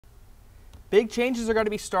Big changes are going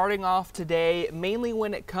to be starting off today, mainly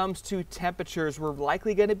when it comes to temperatures. We're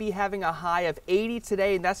likely going to be having a high of 80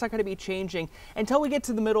 today, and that's not going to be changing until we get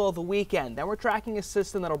to the middle of the weekend. Then we're tracking a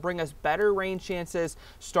system that'll bring us better rain chances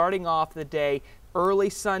starting off the day early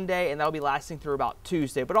Sunday, and that'll be lasting through about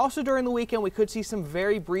Tuesday. But also during the weekend, we could see some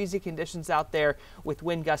very breezy conditions out there with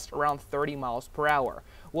wind gusts around 30 miles per hour.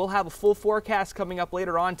 We'll have a full forecast coming up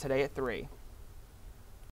later on today at 3.